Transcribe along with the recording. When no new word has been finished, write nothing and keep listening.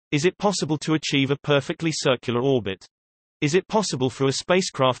Is it possible to achieve a perfectly circular orbit? Is it possible for a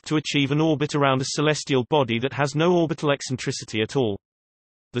spacecraft to achieve an orbit around a celestial body that has no orbital eccentricity at all?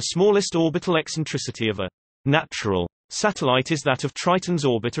 The smallest orbital eccentricity of a natural satellite is that of Triton's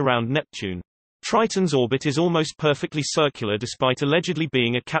orbit around Neptune. Triton's orbit is almost perfectly circular despite allegedly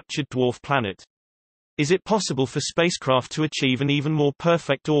being a captured dwarf planet. Is it possible for spacecraft to achieve an even more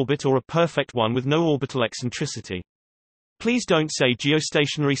perfect orbit or a perfect one with no orbital eccentricity? Please don't say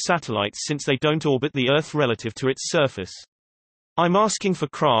geostationary satellites since they don't orbit the Earth relative to its surface. I'm asking for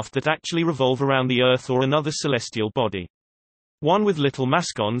craft that actually revolve around the Earth or another celestial body. One with little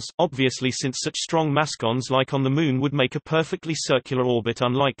mascons, obviously, since such strong mascons like on the Moon would make a perfectly circular orbit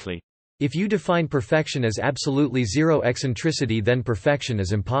unlikely. If you define perfection as absolutely zero eccentricity, then perfection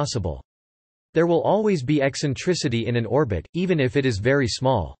is impossible. There will always be eccentricity in an orbit, even if it is very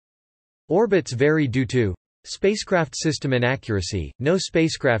small. Orbits vary due to spacecraft system inaccuracy. No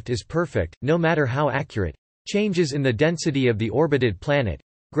spacecraft is perfect, no matter how accurate. Changes in the density of the orbited planet.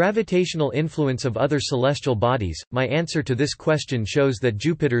 Gravitational influence of other celestial bodies. My answer to this question shows that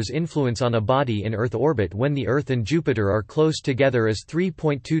Jupiter's influence on a body in Earth orbit when the Earth and Jupiter are close together is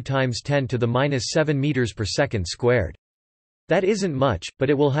 3.2 times 10 to the minus 7 meters per second squared. That isn't much, but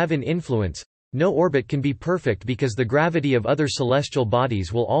it will have an influence. No orbit can be perfect because the gravity of other celestial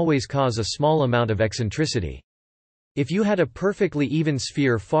bodies will always cause a small amount of eccentricity. If you had a perfectly even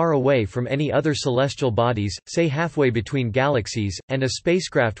sphere far away from any other celestial bodies, say halfway between galaxies, and a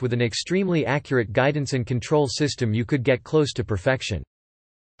spacecraft with an extremely accurate guidance and control system, you could get close to perfection.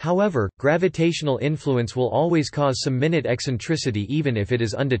 However, gravitational influence will always cause some minute eccentricity even if it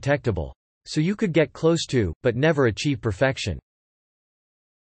is undetectable. So you could get close to, but never achieve perfection.